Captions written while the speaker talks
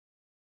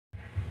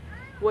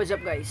What's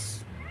up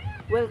guys?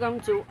 Welcome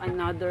to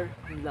another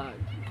vlog.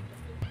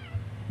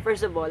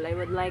 First of all, I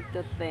would like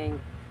to thank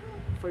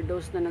for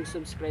those na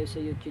nag-subscribe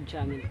sa YouTube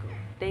channel ko.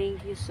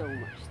 Thank you so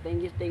much.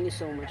 Thank you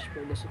so much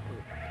for the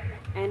support.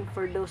 And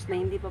for those na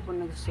hindi pa po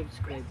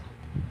nag-subscribe,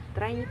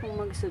 try niyo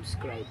pong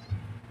mag-subscribe.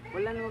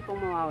 Wala naman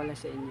pong mawawala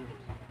sa inyo.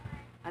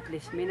 At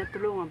least may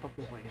natulungan pa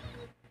po kayo.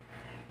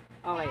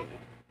 Okay.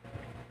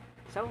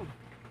 So,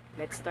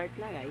 let's start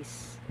na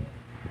guys.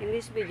 In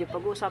this video,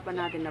 pag-uusapan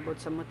natin about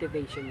sa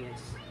motivation,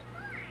 yes.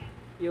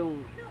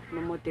 Yung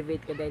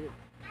ma-motivate ka dahil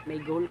may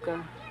goal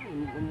ka,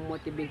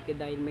 ma-motivate ka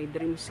dahil may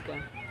dreams ka.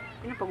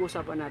 Yan ang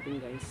pag-uusapan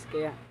natin guys.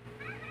 Kaya,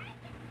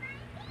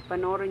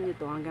 panoorin nyo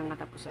to hanggang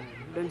katapusan.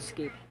 Don't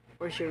skip.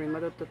 For sure, may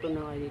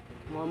matututunan kayo dito.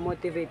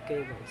 Ma-motivate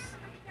kayo guys.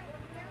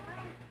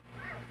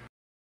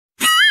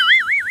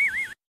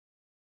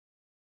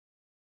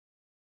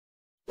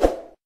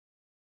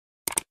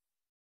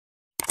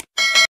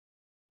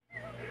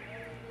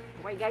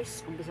 Okay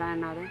guys, umpisahan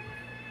natin.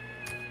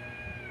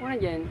 Una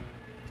dyan,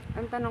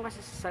 ang tanong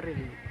kasi sa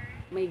sarili,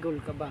 may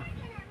goal ka ba?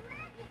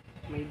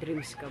 May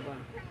dreams ka ba?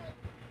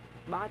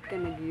 Bakit ka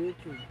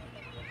nag-YouTube?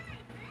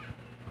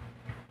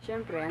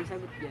 Siyempre, ang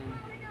sagot dyan,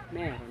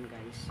 meron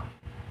guys.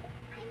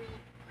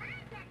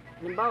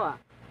 Halimbawa,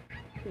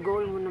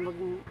 goal mo na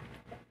maging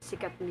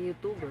sikat na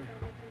YouTuber.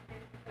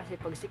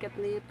 Kasi pag sikat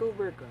na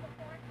YouTuber ka,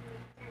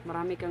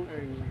 marami kang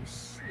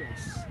earnings.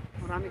 Yes,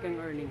 marami kang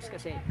earnings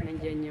kasi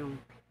nandyan yung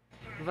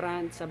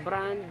brand sa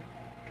brand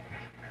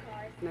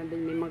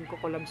nandun may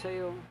magko-collab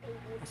sa'yo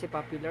kasi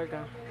popular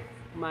ka,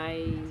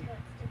 may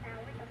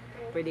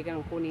pwede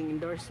kang kuning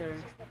endorser,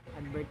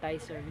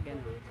 advertiser,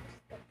 gano'n.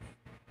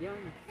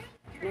 Yun,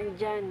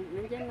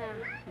 nandyan na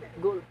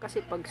goal.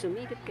 Kasi pag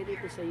sumikat ka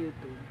dito sa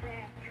YouTube,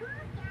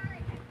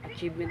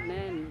 achievement na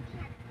yan,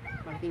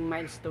 malaking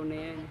milestone na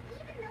yan.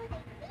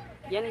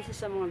 Yan isa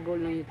sa mga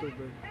goal ng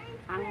YouTuber,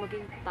 ang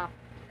maging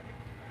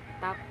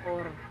top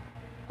or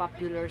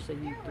popular sa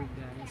YouTube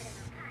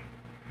guys.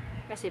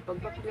 Kasi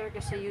pag popular ka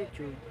sa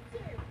YouTube,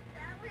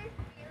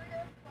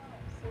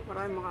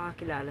 maraming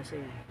makakakilala sa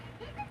iyo.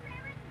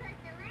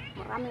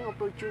 Maraming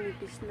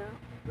opportunities na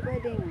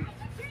pwede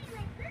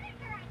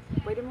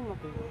mo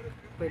makuha,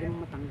 pwede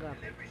mo matanggap.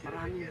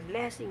 Maraming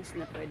blessings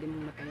na pwede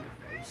mo matanggap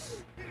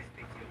guys.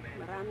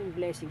 Maraming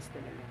blessings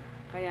talaga.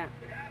 Kaya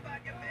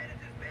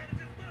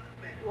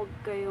huwag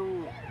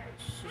kayong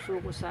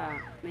susuko sa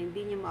na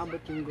hindi niyo maabot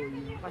yung goal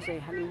niyo.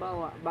 Kasi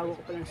halimbawa, bago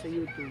ka pa lang sa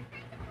YouTube,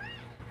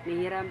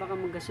 nahihirapan ka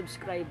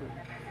mag-subscriber,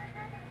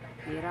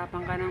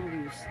 nahihirapan ka ng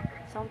views,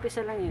 sa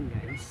umpisa lang yan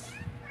guys.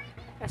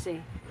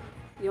 Kasi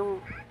yung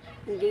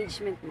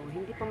engagement mo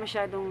hindi pa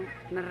masyadong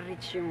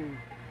na-reach yung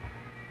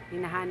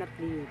hinahanap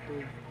ni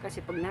YouTube. Kasi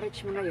pag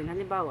na-reach mo na yun,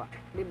 halimbawa,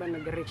 di ba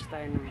nag-reach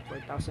tayo ng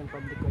 4,000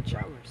 public watch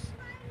hours,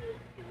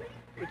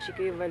 which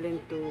equivalent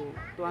to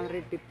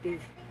 250,000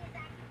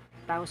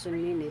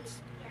 minutes.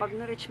 Pag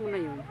na-reach mo na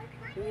yun,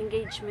 yung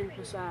engagement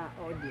mo sa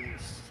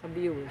audience, sa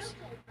viewers,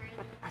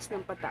 pataas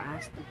ng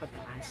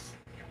pataas.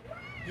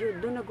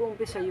 Yun, doon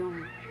nag-uumpisa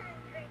yung,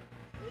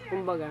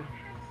 kumbaga,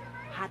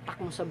 hatak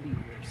mo sa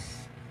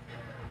viewers.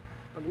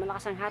 Pag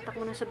malakas ang hatak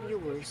mo na sa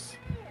viewers,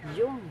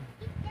 yung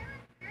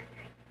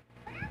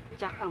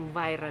tsak ang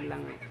viral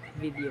lang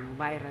video,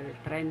 viral,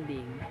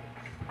 trending,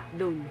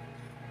 doon,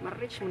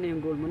 ma-reach mo na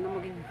yung goal mo na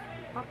maging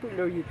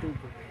popular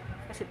YouTuber.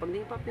 Kasi pag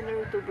naging popular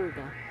YouTuber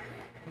ka,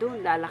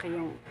 doon lalaki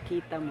yung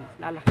kita mo,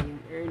 lalaki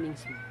yung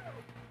earnings mo.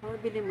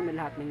 Mabibili mo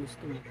na lahat ng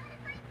gusto mo.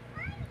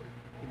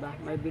 Diba?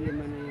 Mabibili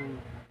mo na yung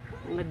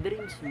mga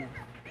dreams mo.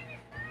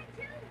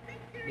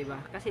 Diba?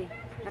 Kasi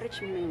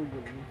na-reach mo na yung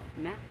goal mo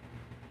na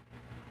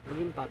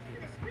maging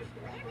popular,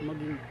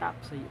 maging top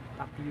sa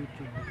top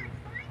YouTube.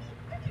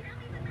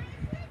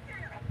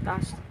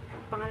 Tapos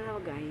pangalawa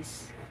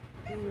guys,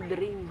 yung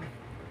dream.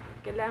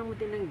 Kailangan mo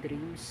din ng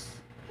dreams.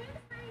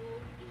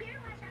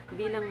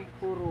 Bilang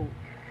puro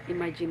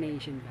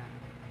imagination lang.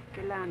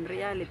 Kailangan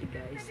reality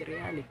guys,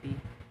 reality.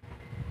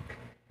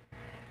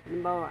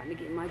 Halimbawa,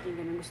 nag-imagine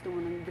ka na gusto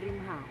mo ng dream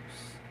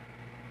house.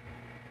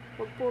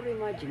 Huwag puro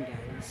imagine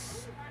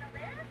guys.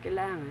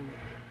 Kailangan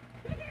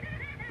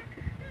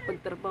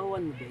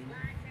pagtrabahuan mo din,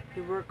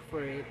 you work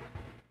for it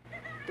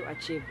to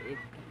achieve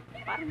it.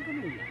 Parang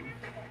ganun lang.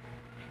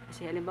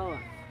 Kasi halimbawa,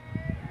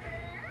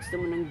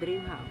 gusto mo ng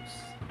dream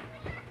house,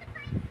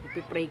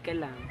 ipipray ka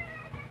lang,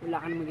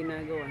 wala ka namang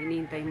ginagawa,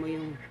 hinihintay mo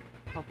yung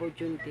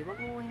opportunity, wag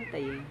mo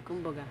hintayin.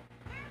 Kumbaga,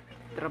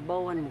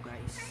 trabahuan mo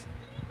guys,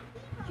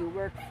 you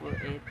work for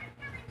it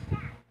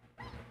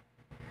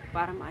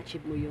para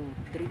ma-achieve mo yung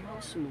dream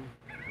house mo.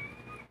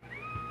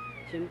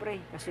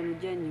 Siyempre, kasunod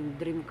dyan yung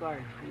dream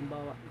car.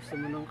 Halimbawa, gusto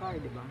mo ng car,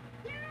 diba?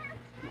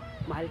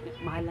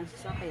 Mahal lang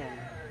sa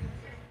sasakyan.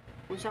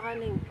 Kung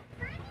sakaling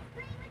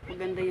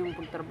maganda yung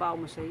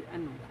pagtrabaho mo sa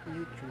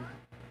YouTube,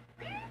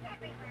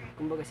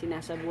 kumbaga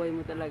sinasabuhay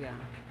mo talaga,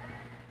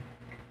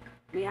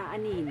 may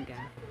aanihin ka,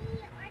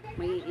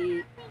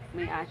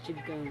 may achieve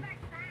kang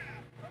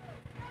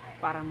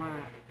para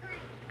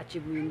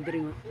ma-achieve mo yung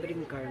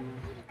dream car mo,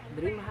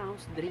 dream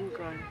house, dream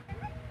car.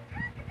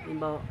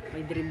 Halimbawa,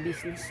 may dream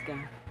business ka,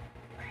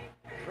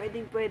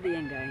 Pwede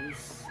yan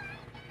guys.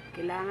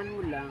 Kailangan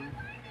mo lang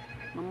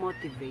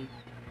ma-motivate.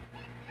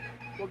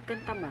 Huwag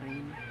kang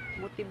tamarin.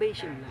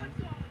 Motivation lang.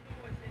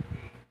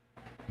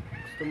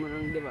 Gusto mo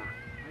lang, di ba?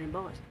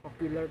 Halimbawa,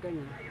 popular ka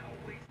na.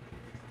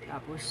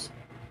 Tapos,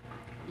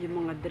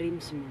 yung mga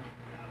dreams mo,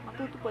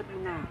 matutupad mo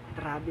na.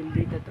 Travel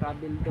dito,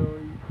 travel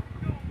doon.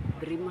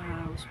 Dream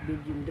house,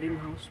 build yung dream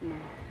house mo.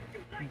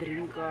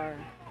 Dream car,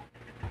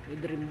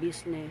 yung dream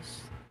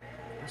business.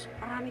 Tapos,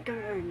 marami kang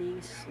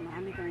earnings.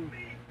 Marami kang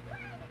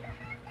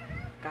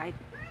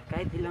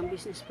kahit ilang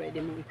business pwede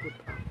mong i-put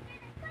up.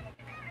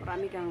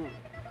 Marami kang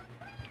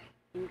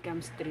income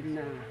stream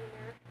na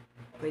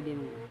pwede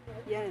mo.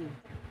 Yan.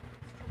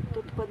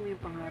 Tutupad mo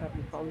yung pangarap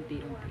mo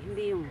paunti-unti.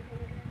 Hindi yung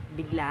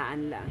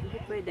biglaan lang. Hindi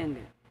pwede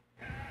hanggang.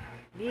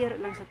 Bihira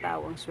lang sa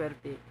tao ang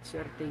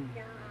swerteng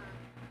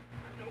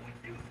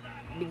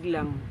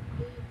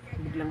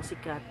biglang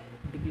sikat,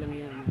 biglang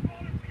yan.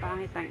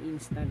 Pangit ang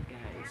instant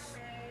guys.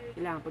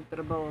 Kailangan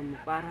pagtrabaho mo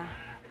para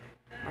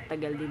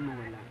matagal din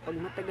mawala. Pag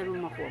matagal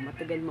mo makuha,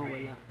 matagal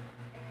mawala.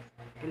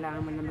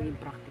 Kailangan mo na maging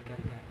practical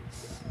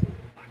guys.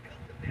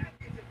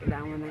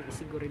 Kailangan mo ng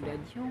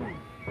isiguridad yung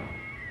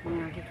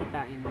mga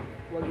kikitain mo.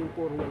 Huwag yung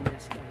puro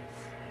wellness guys.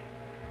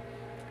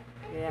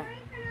 Kaya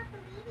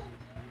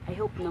I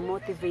hope na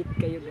motivate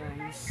kayo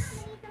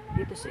guys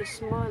dito sa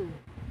small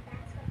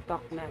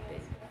talk natin.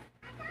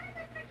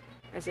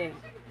 Kasi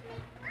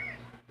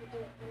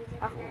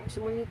ako,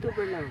 small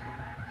YouTuber lang ako.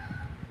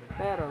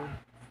 Pero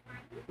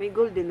may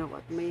goal din ako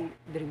at may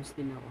dreams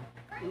din ako.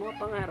 Yung mga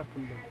pangarap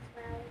ko ba?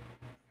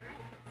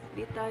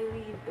 Di tayo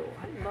hihinto.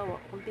 Halimbawa,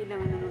 kunti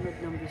lang ang nanonood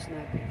ng views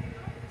natin.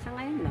 Sa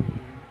ngayon lang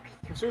yan.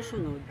 Sa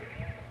susunod,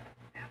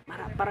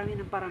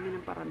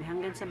 parami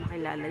hanggang sa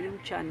makilala yung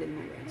channel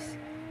mo guys.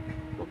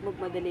 Huwag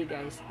magmadali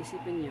guys.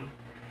 Isipin nyo,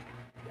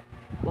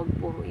 huwag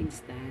puro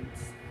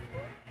instance.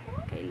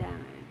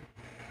 Kailangan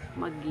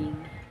maging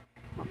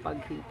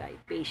mapaghintay.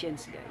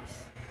 Patience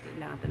guys.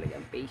 Kailangan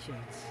talaga ang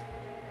patience.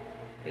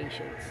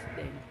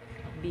 Then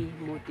be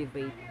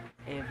motivate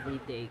every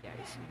day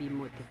guys. Be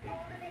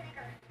motivate.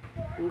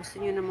 Kung gusto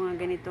nyo ng mga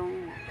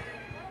ganitong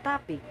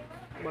topic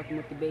about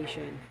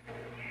motivation,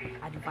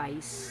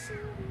 advice,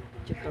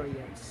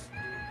 tutorials,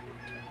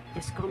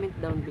 just comment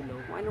down below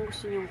kung anong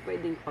gusto nyo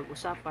pwedeng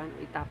pag-usapan o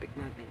i-topic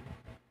natin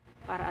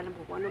para alam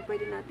ko kung anong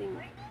pwede nating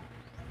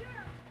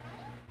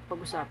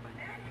pag-usapan.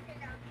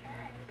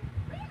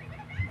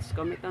 Just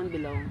comment down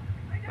below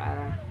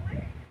para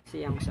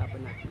siyang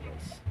usapan natin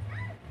guys.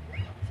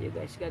 See you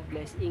guys. God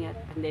bless. Ingat.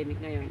 Pandemic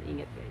ngayon.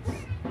 Ingat guys.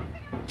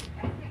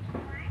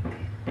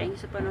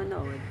 Thanks sa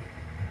panonood.